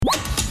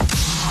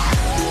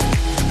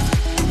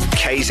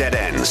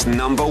KZN's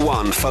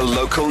 #1 for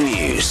local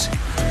news.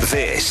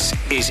 This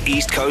is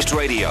East Coast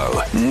Radio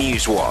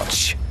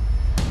Newswatch.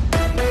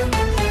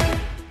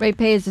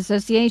 Ratepayers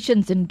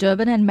associations in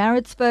Durban and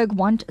Maritzburg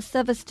want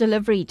service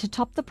delivery to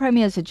top the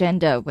Premier's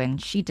agenda when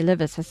she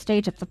delivers her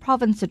State of the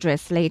Province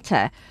address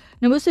later.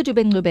 Nomusa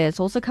Dube has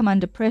also come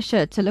under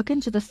pressure to look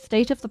into the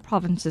state of the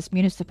province's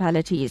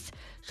municipalities.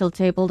 She'll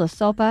table the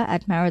SOPA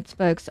at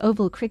Maritzburg's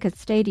Oval Cricket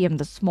Stadium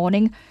this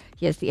morning.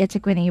 Here's the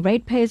eThekwini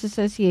Ratepayers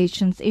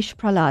Association's Ish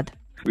Pralad.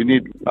 We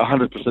need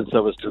 100%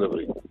 service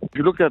delivery. If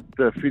you look at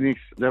Phoenix,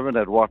 they haven't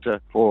had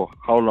water for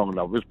how long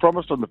now? It was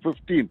promised on the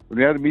 15th. When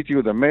we had a meeting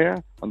with the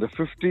mayor, on the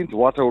 15th,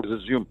 water was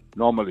resumed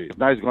normally.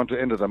 Now it's gone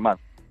to end of the month.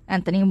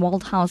 Anthony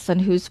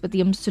Waldhausen, who's with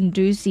the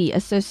Msunduzi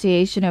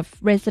Association of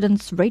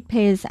Residents,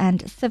 Ratepayers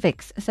and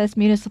Civics, says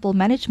municipal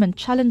management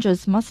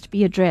challenges must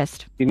be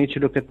addressed. You need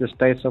to look at the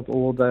states of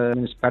all the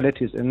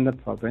municipalities in the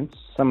province,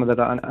 some of that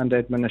are under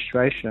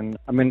administration.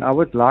 I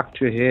would like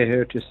to hear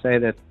her to say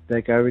that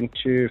they're going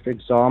to, for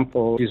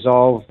example,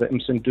 dissolve the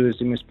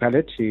Msunduzi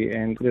municipality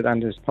and put it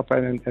under proper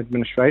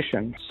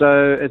administration.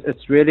 So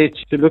it's really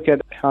to look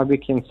at how we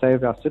can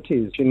save our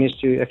cities. She needs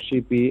to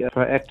actually be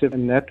proactive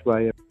in that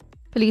way.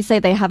 Police say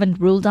they haven't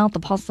ruled out the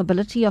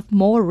possibility of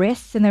more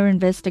arrests in their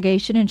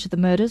investigation into the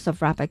murders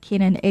of rapper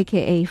Kenan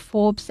aka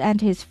Forbes and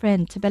his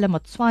friend Tebela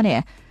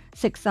Motswane.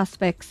 6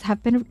 suspects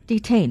have been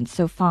detained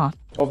so far.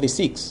 Of the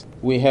 6,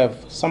 we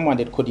have someone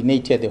that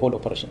coordinated the whole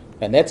operation.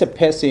 And that's a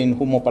person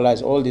who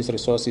mobilized all these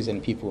resources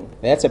and people.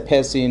 That's a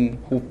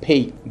person who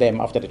paid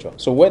them after the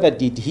job. So whether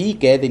did he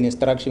get an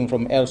instruction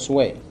from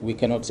elsewhere, we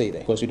cannot say that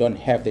because we don't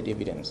have that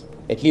evidence.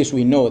 At least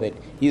we know that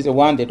he's the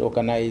one that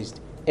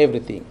organized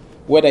everything.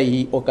 Whether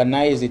he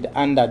organized it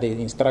under the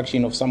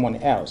instruction of someone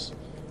else,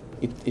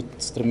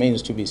 it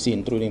remains to be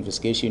seen. Through the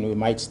investigation, we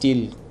might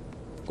still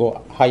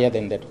go higher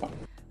than that one.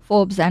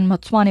 Forbes and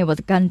Motswane was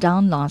gunned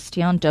down last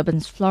year on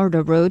Durban's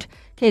Florida Road.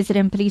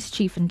 KZN Police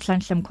Chief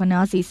Nhlanhla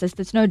Mkhwanazi says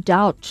there's no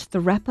doubt the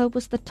rapper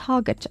was the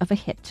target of a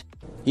hit.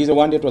 He's the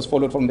one that was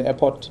followed from the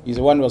airport. He's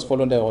the one who was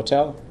followed the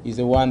hotel. He's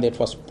the one that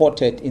was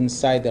spotted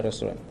inside the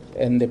restaurant.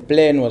 And the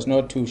plan was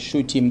not to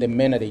shoot him the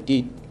manner they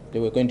did. They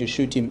were going to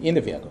shoot him in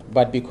the vehicle.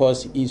 But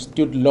because he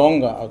stood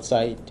longer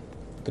outside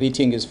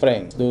greeting his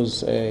friends,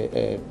 those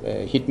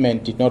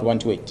hitmen did not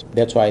want to wait.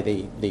 That's why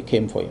they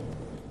came for him.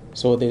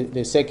 So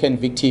the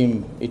second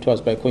victim, it was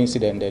by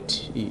coincidence that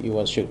he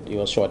was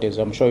shot. As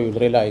I'm sure you'll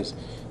realize,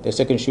 the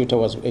second shooter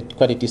was at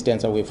quite a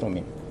distance away from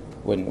him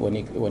when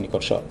he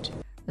got shot.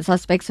 The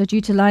suspects are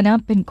due to line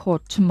up in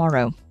court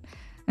tomorrow.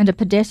 And a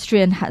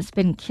pedestrian has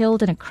been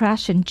killed in a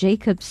crash in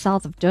Jacobs,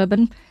 south of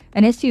Durban.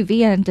 An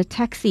SUV and a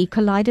taxi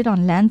collided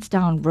on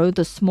Lansdowne Road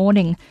this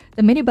morning.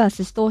 The minibus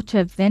is thought to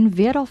have then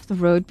veered off the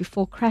road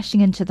before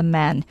crashing into the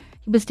man.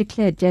 He was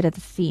declared dead at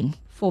the scene.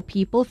 4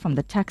 people from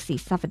the taxi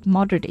suffered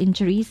moderate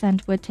injuries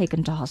and were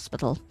taken to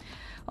hospital.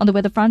 On the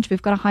weather front,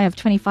 we've got a high of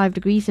 25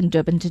 degrees in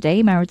Durban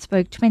today,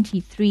 Maritzburg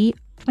 23,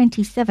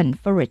 27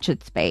 for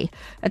Richards Bay.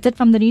 That's it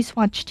from the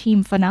Newswatch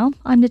team for now.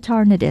 I'm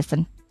Natara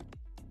Nadesan.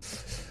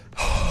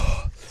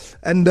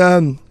 And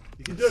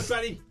you can do it,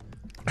 buddy.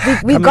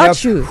 We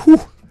got you.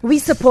 We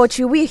support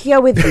you. We're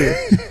here with you.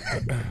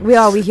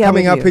 We're here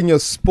coming with up you. In your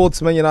sports,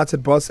 Man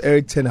United boss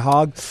Erik ten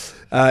Hag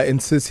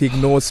insists he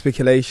ignores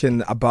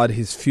speculation about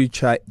his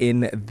future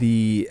in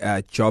the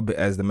job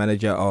as the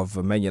manager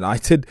of Man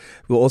United.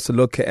 We'll also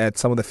look at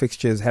some of the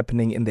fixtures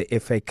happening in the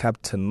FA Cup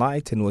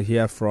tonight, and we'll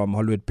hear from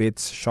Hollywood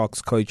Bets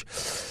Sharks coach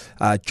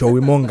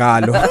Joey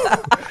Mongalo.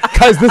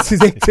 Guys, this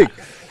is hectic.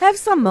 Have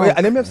some milk.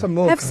 Wait, let me have some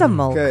milk. Have some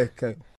milk. Okay.